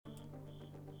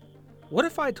What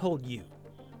if I told you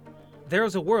there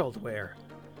is a world where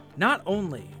not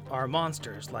only are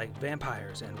monsters like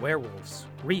vampires and werewolves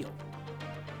real,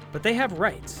 but they have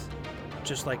rights,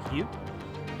 just like you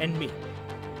and me.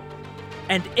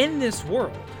 And in this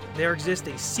world, there exists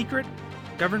a secret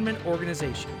government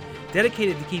organization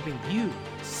dedicated to keeping you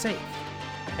safe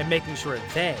and making sure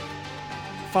they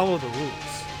follow the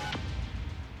rules.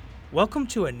 Welcome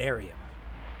to Anarium,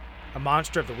 a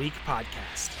Monster of the Week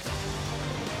podcast.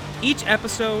 Each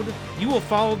episode, you will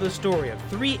follow the story of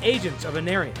 3 agents of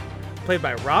Anarium, played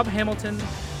by Rob Hamilton,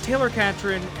 Taylor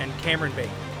Catron, and Cameron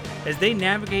Baker, as they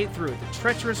navigate through the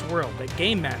treacherous world that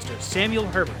Game Master Samuel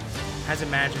Herbert has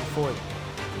imagined for them.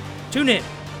 Tune in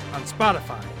on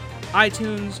Spotify,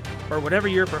 iTunes, or whatever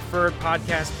your preferred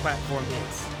podcast platform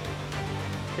is.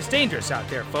 It's dangerous out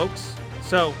there, folks,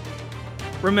 so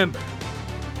remember,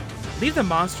 leave the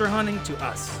monster hunting to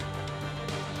us,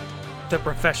 the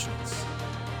professionals.